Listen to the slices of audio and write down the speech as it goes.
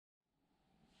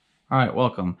All right,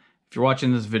 welcome. If you're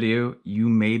watching this video, you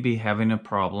may be having a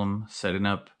problem setting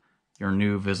up your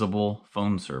new Visible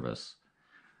phone service.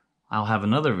 I'll have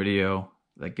another video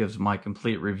that gives my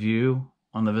complete review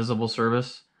on the Visible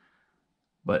service,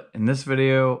 but in this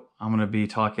video, I'm going to be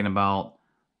talking about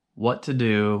what to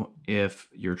do if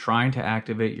you're trying to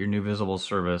activate your new Visible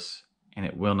service and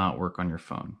it will not work on your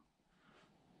phone.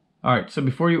 All right, so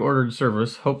before you ordered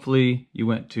service, hopefully you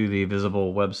went to the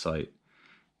Visible website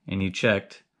and you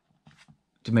checked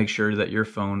to make sure that your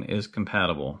phone is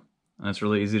compatible. And it's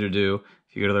really easy to do.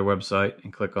 If you go to their website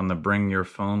and click on the Bring Your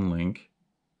Phone link,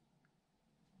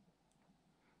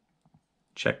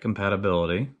 check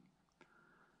compatibility.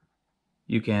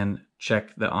 You can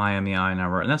check the IMEI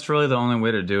number, and that's really the only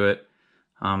way to do it.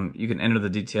 You can enter the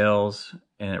details,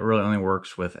 and it really only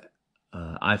works with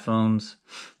iPhones.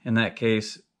 In that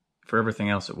case, for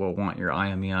everything else, it will want your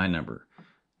IMEI number.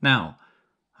 Now,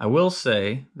 I will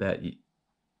say that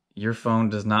your phone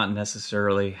does not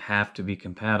necessarily have to be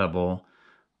compatible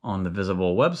on the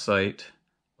Visible website,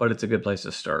 but it's a good place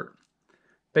to start.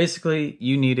 Basically,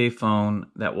 you need a phone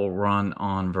that will run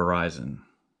on Verizon,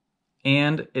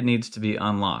 and it needs to be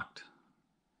unlocked.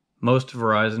 Most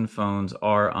Verizon phones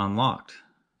are unlocked.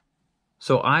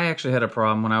 So I actually had a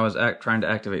problem when I was trying to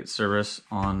activate service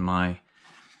on my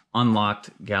unlocked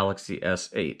Galaxy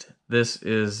S8. This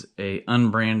is a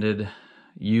unbranded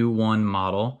U1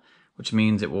 model, which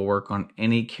means it will work on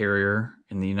any carrier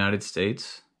in the United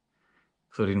States,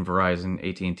 including Verizon,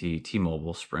 AT&T,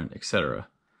 T-Mobile, Sprint, etc.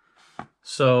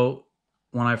 So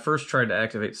when I first tried to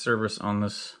activate service on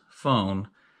this phone,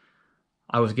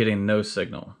 I was getting no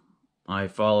signal. I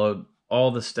followed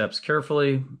all the steps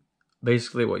carefully.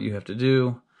 Basically what you have to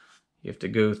do, you have to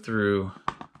go through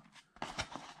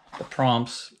the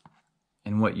prompts,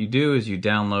 and what you do is you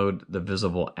download the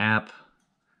Visible app.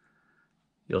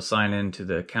 You'll sign into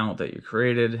the account that you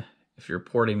created. If you're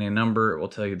porting a number, it will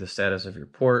tell you the status of your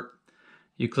port.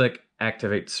 You click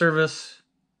Activate Service.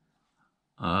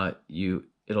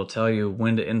 It'll tell you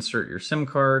when to insert your SIM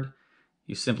card.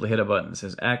 You simply hit a button that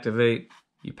says Activate.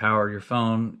 You power your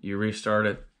phone, you restart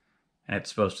it, and it's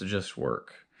supposed to just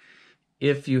work.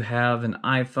 If you have an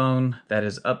iPhone that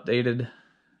is updated,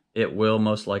 it will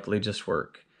most likely just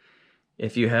work.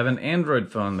 If you have an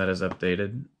Android phone that is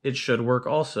updated, it should work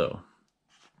also.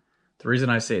 The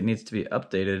reason I say it needs to be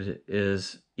updated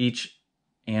is each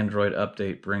Android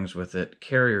update brings with it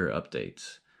carrier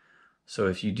updates. So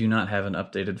if you do not have an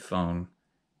updated phone,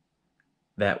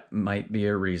 that might be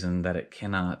a reason that it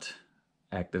cannot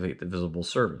activate the Visible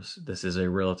service. This is a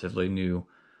relatively new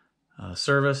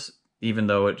service. Even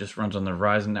though it just runs on the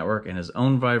Verizon network and is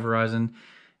owned by Verizon,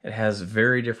 it has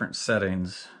very different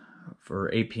settings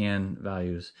for APN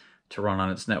values to run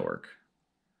on its network.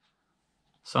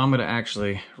 So I'm going to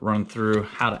actually run through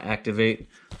how to activate.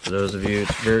 For those of you,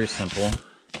 it's very simple.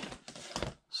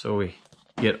 So we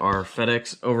get our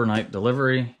FedEx overnight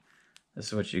delivery. This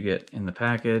is what you get in the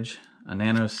package: a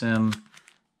nano SIM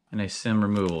and a SIM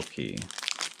removal key.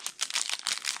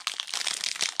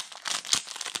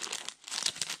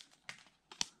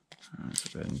 All right, so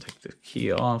go ahead and take the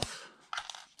key off.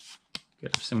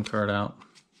 Get our SIM card out.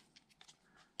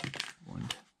 I'm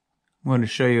going to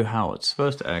show you how it's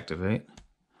supposed to activate.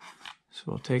 So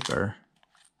we'll take our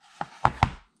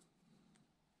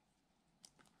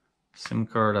SIM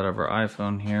card out of our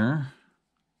iPhone here.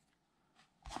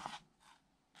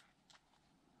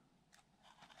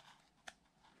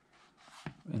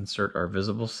 Insert our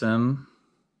Visible SIM.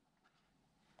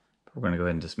 We're going to go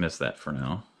ahead and dismiss that for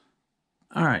now.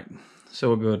 All right, so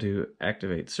we'll go to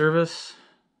Activate Service.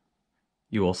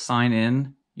 You will sign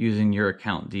in using your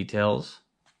account details.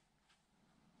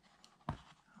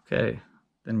 Okay,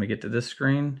 then we get to this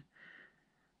screen.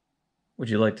 Would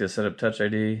you like to set up Touch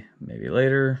ID? Maybe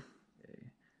later.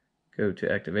 Okay. Go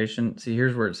to activation. See,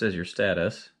 here's where it says your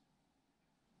status.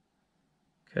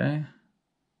 Okay.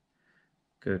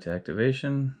 Go to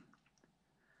activation.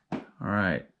 All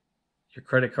right. Your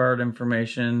credit card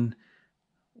information.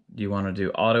 Do you want to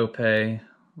do auto pay?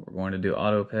 We're going to do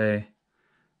auto pay.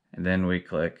 And then we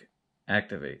click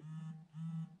activate.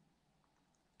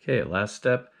 Okay, last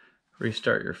step,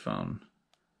 restart your phone.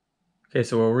 Okay,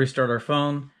 so we'll restart our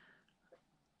phone.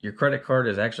 Your credit card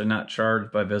is actually not charged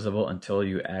by Visible until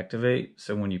you activate.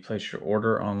 So when you place your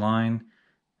order online,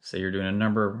 say you're doing a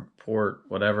number, port,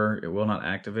 whatever, it will not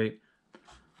activate.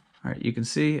 All right, you can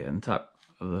see on top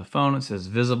of the phone, it says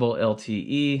Visible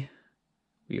LTE.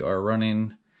 We are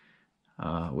running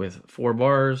with 4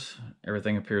 bars.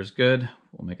 Everything appears good.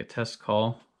 We'll make a test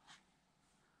call.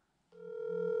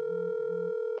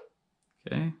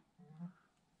 Okay.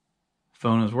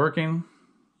 Phone is working.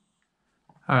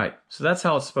 All right, so that's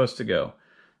how it's supposed to go.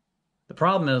 The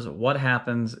problem is, what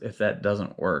happens if that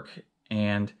doesn't work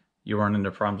and you run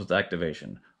into problems with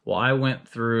activation? Well, I went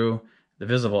through the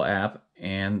Visible app,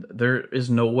 and there is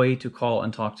no way to call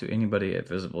and talk to anybody at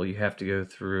Visible. You have to go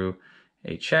through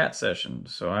a chat session.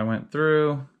 So I went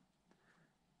through,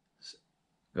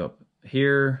 go up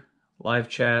here, live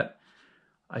chat.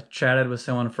 I chatted with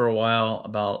someone for a while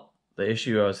about the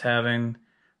issue I was having,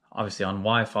 obviously on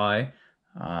Wi-Fi.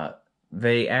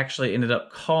 They actually ended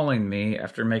up calling me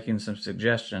after making some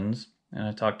suggestions, and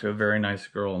I talked to a very nice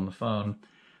girl on the phone.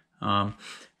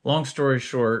 Long story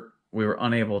short, we were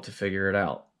unable to figure it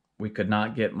out. We could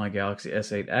not get my Galaxy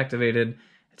S8 activated.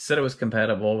 It said it was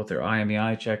compatible with their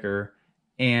IMEI checker,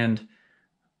 and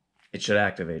it should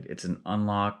activate. It's an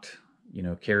unlocked,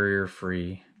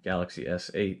 carrier-free Galaxy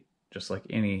S8, just like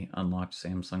any unlocked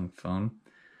Samsung phone.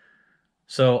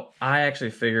 So I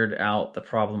actually figured out the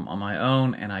problem on my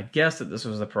own, and I guessed that this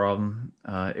was the problem.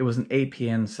 It was an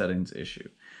APN settings issue.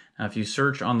 Now, if you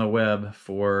search on the web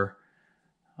for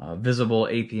Visible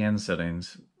APN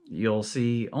settings, you'll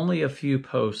see only a few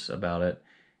posts about it,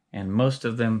 and most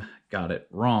of them got it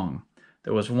wrong.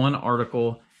 There was one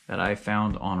article that I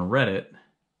found on Reddit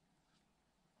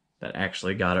that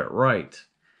actually got it right.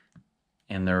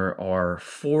 And there are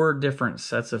 4 different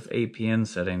sets of APN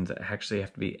settings that actually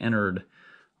have to be entered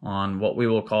on what we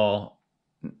will call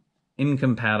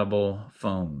incompatible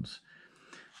phones.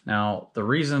 Now, the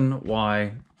reason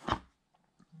why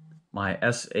my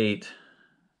S8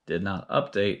 did not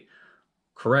update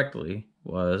correctly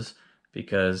was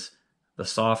because the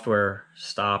software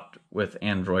stopped with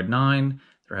Android 9.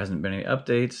 There hasn't been any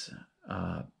updates.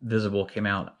 Visible came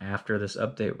out after this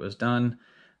update was done.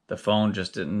 The phone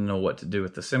just didn't know what to do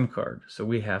with the SIM card. So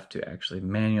we have to actually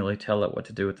manually tell it what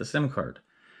to do with the SIM card.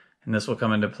 And this will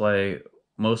come into play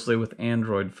mostly with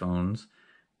Android phones,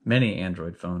 many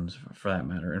Android phones for that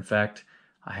matter. In fact,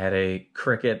 I had a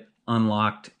Cricket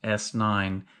unlocked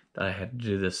S9 that I had to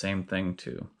do the same thing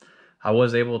to. I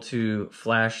was able to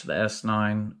flash the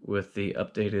S9 with the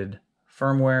updated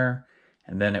firmware,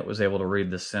 and then it was able to read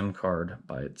the SIM card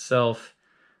by itself.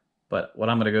 But what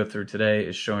I'm going to go through today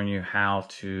is showing you how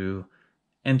to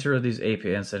enter these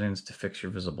APN settings to fix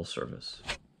your Visible service.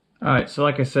 All right, so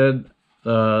like I said,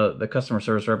 the customer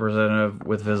service representative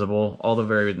with Visible, although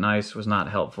very nice, was not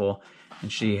helpful,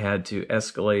 and she had to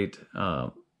escalate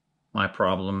my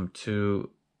problem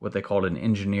to what they called an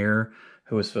engineer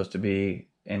who was supposed to be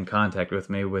in contact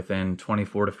with me within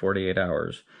 24 to 48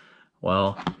 hours.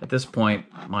 Well, at this point,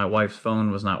 my wife's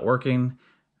phone was not working.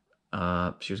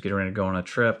 She was getting ready to go on a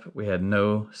trip. We had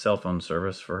no cell phone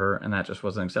service for her, and that just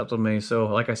wasn't acceptable to me. So,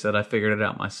 like I said, I figured it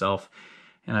out myself,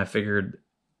 and I figured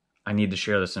I need to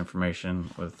share this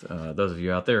information with those of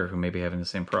you out there who may be having the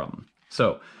same problem.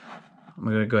 So, I'm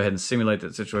going to go ahead and simulate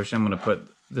that situation. I'm going to put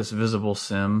this Visible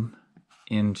SIM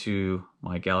into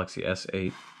my Galaxy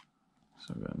S8.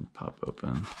 So, go ahead and pop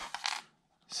open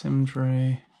SIM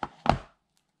tray.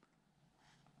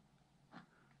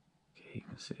 You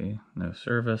can see no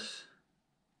service,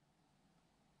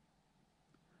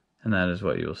 and that is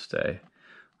what you will stay.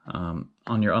 On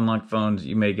your unlocked phones,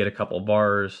 you may get a couple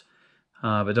bars,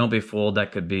 but don't be fooled,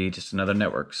 that could be just another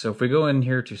network. So if we go in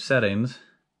here to settings,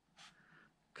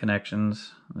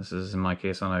 connections, this is in my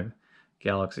case on a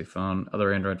Galaxy phone,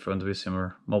 other Android phones will be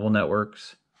similar, mobile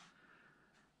networks,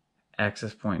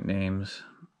 access point names.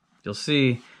 You'll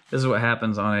see this is what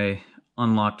happens on a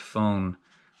unlocked phone.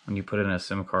 When you put in a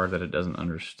SIM card that it doesn't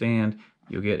understand,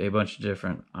 you'll get a bunch of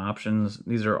different options.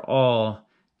 These are all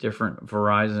different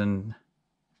Verizon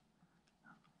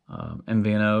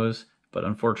MVNOs, but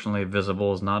unfortunately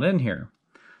Visible is not in here.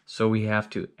 So we have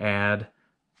to add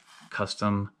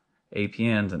custom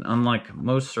APNs. And unlike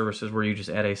most services where you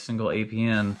just add a single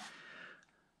APN,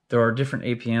 there are different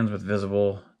APNs with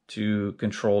Visible to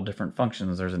control different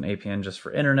functions. There's an APN just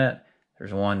for internet.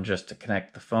 There's one just to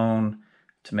connect the phone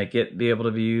to make it be able to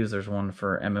be used. There's one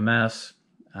for MMS.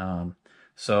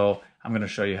 So I'm going to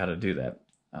show you how to do that.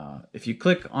 If you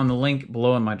click on the link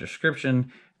below in my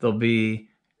description, there'll be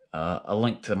a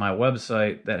link to my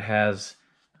website that has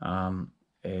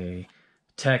a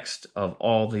text of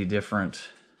all the different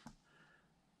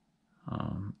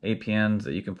APNs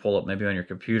that you can pull up maybe on your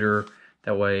computer.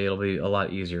 That way it'll be a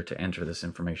lot easier to enter this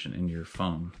information in your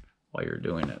phone while you're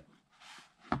doing it.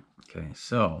 Okay,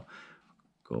 so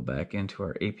go back into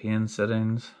our APN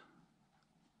settings.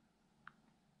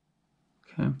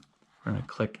 Okay, we're going to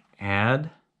click Add.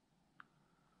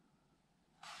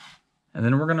 And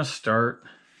then we're going to start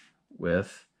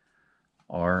with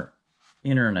our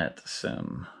internet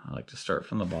SIM. I like to start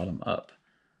from the bottom up.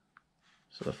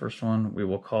 So the first one, we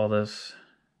will call this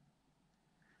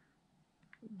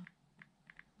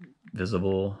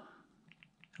visible,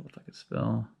 if I could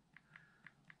spell.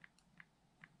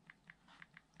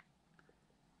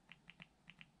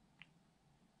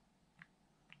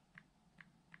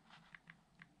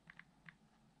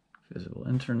 Visible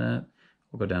Internet.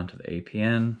 We'll go down to the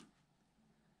APN.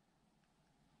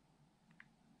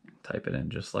 Type it in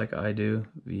just like I do.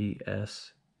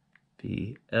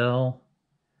 VSBLINTERNET.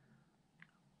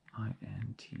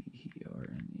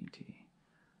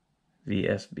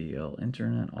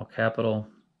 VSBLINTERNET, all capital.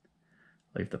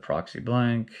 Leave the proxy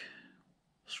blank.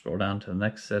 Scroll down to the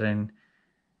next setting.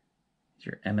 It's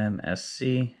your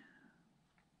MMSC.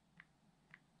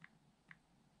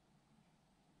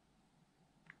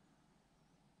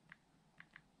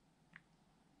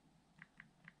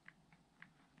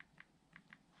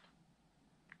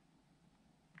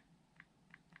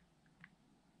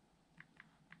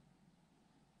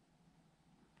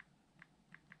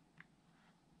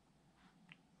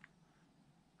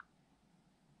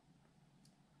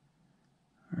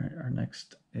 All right, our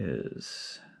next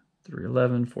is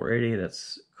 311.480.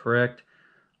 That's correct.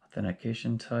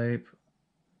 Authentication type.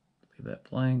 Leave that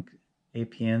blank.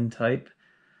 APN type.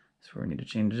 So we need to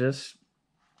change this.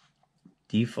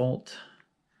 Default.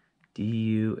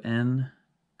 DUN,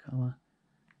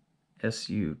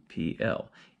 SUPL.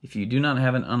 If you do not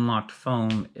have an unlocked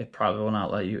phone, it probably will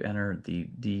not let you enter the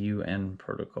DUN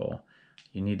protocol.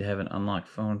 You need to have an unlocked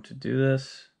phone to do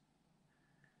this.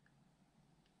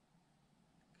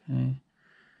 Okay.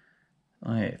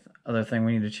 Other thing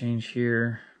we need to change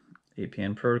here,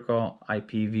 APN protocol,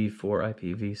 IPv4,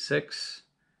 IPv6.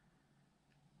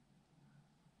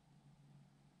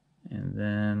 And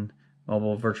then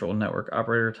mobile virtual network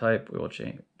operator type, we will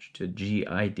change to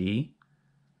GID.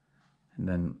 And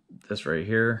then this right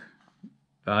here,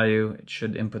 value, it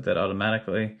should input that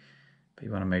automatically. But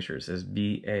you want to make sure it says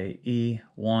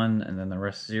BAE1 and then the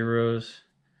rest zeros.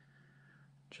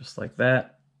 Just like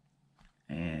that.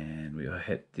 And we will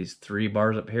hit these 3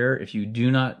 bars up here. If you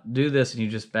do not do this and you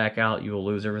just back out, you will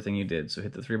lose everything you did. So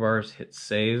hit the 3 bars, hit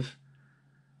save.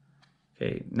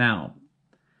 Okay, now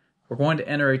we're going to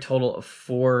enter a total of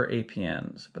 4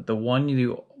 APNs, but the one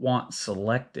you want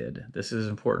selected, this is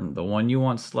important, the one you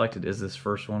want selected is this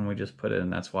first one we just put in.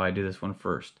 That's why I do this one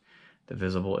first, the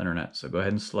visible internet. So go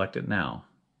ahead and select it now,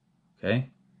 okay?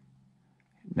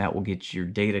 That will get your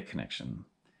data connection.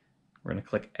 We're gonna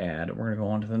click add, we're gonna go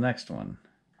on to the next one.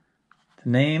 The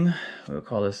name, we'll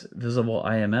call this visible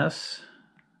IMS.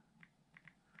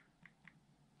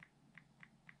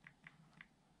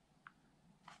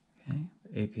 Okay,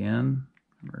 APN,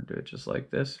 we're going to do it just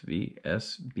like this,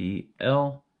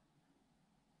 VSBLIMS.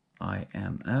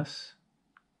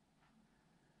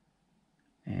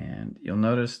 And you'll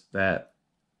notice that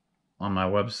on my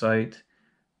website,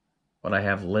 what I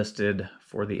have listed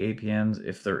for the APNs,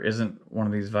 if there isn't one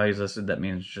of these values listed, that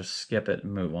means just skip it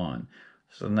and move on.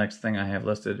 So the next thing I have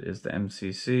listed is the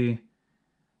MCC,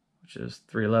 which is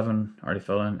 311, already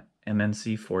filled in,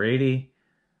 MNC 480,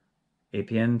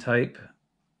 APN type.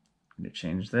 I'm going to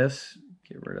change this,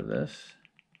 get rid of this.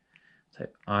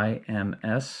 Type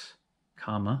IMS,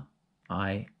 comma,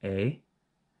 IA.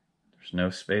 There's no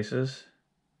spaces.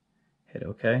 Hit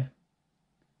OK.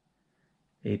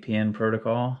 APN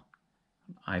protocol,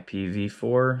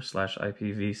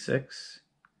 IPv4/IPv6.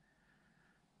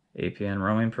 APN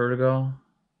roaming protocol,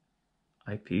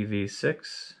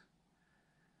 IPv6.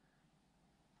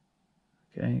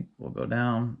 Okay, we'll go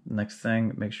down. Next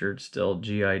thing, make sure it's still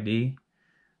GID.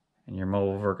 And your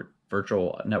mobile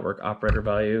virtual network operator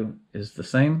value is the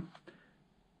same.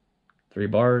 3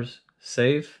 bars,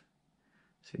 save.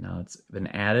 See, now it's been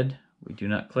added. We do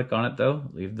not click on it though.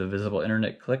 Leave the visible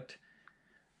internet clicked.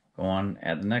 Go on,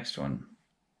 add the next one.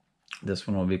 This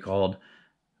one will be called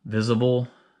visible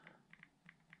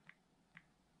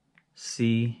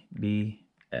CBS.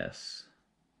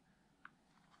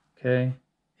 Okay,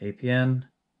 APN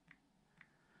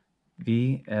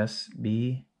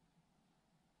VSBLAPP.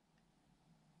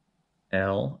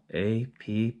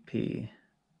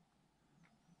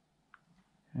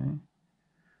 Okay,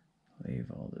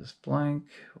 leave all this blank.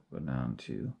 We'll go down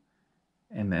to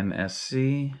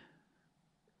MMSC.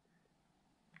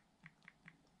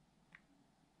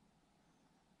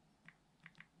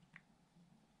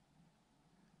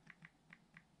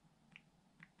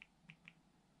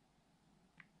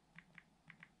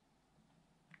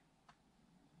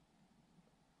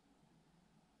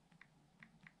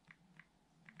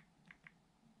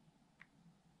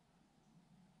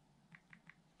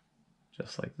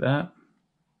 Just like that.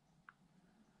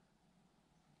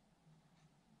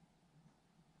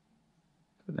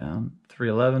 Go down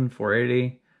 311,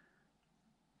 480.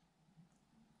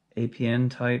 APN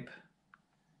type.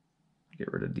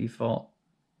 Get rid of default.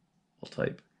 We'll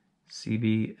type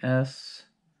CBS,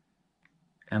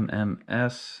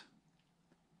 MMS.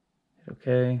 Hit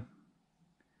OK.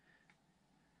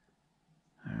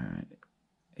 All right.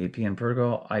 APN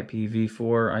protocol,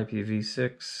 IPv4,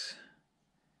 IPv6.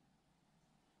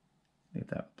 Leave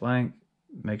that blank.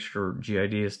 Make sure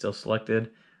GID is still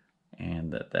selected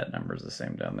and that number is the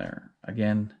same down there.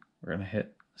 Again, we're going to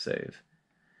hit save.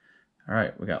 All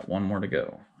right, we got one more to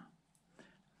go.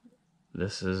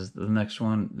 This is the next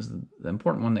one. This is the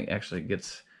important one that actually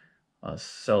gets a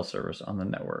cell service on the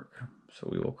network. So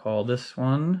we will call this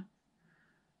one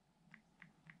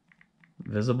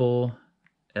Visible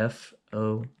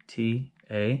FOTA.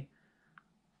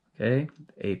 Okay,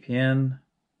 APN,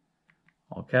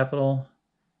 all capital,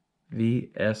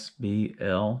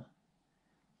 VSBLADMIN.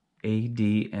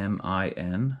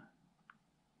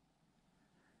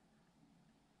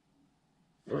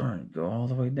 All right, go all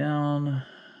the way down.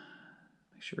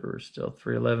 Make sure we're still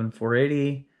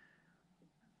 311.480.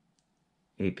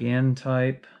 APN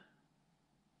type.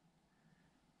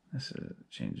 This is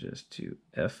change this to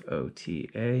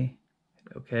FOTA.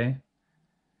 Okay.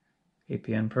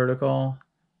 APN protocol,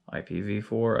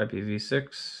 IPv4,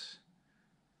 IPv6.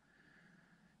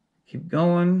 Keep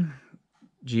going.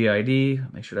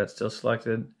 GID, make sure that's still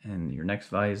selected, and your next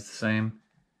value is the same.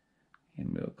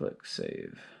 And we'll click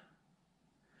save.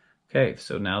 Okay,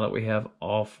 so now that we have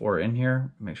all four in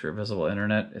here, make sure Visible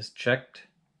Internet is checked.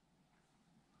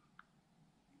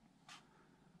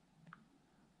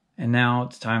 And now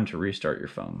it's time to restart your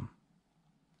phone.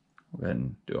 Go ahead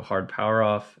and do a hard power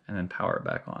off and then power it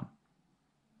back on.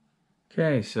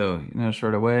 Okay, so you notice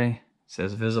right away it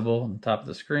says visible on the top of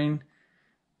the screen,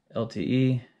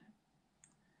 LTE,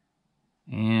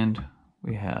 and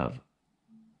we have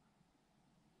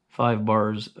 5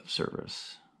 bars of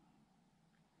service.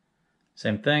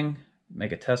 Same thing,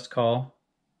 make a test call.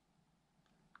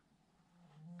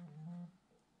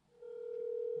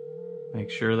 Make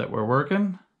sure that we're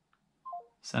working.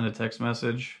 Send a text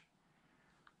message.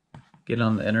 Get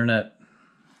on the internet.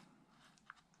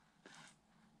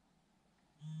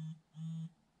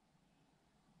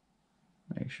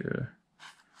 Make sure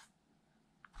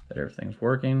that everything's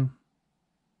working.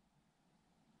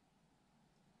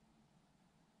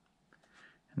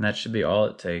 And that should be all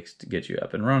it takes to get you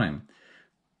up and running.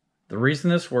 The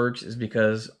reason this works is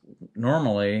because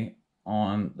normally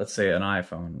on, let's say, an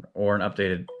iPhone or an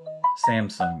updated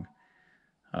Samsung,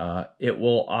 it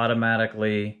will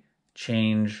automatically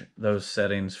change those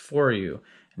settings for you.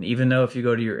 And even though if you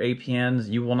go to your APNs,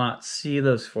 you will not see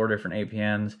those 4 different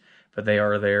APNs, but they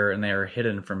are there and they are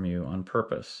hidden from you on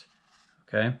purpose.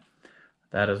 Okay?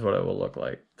 That is what it will look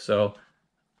like. So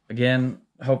again,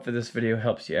 hopefully this video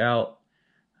helps you out.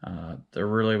 There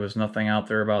really was nothing out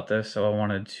there about this, so I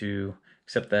wanted to,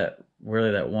 except that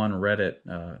really that one Reddit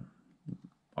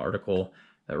article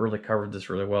that really covered this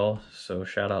really well. So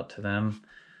shout out to them,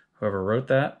 whoever wrote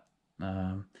that.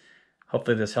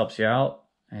 Hopefully this helps you out,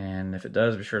 and if it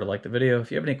does, be sure to like the video.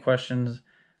 If you have any questions,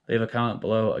 leave a comment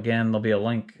below. Again, there'll be a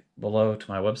link below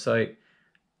to my website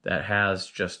that has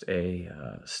just a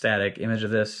static image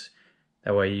of this.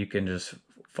 That way you can just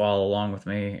follow along with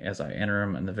me as I enter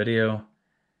them in the video.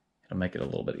 It'll make it a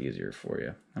little bit easier for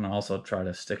you. And I'll also try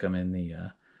to stick them in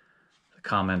the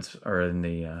comments or in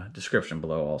the description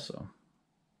below also.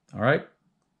 All right.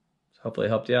 So hopefully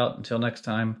it helped you out. Until next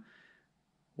time,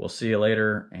 we'll see you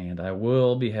later. And I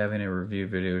will be having a review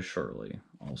video shortly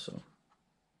also.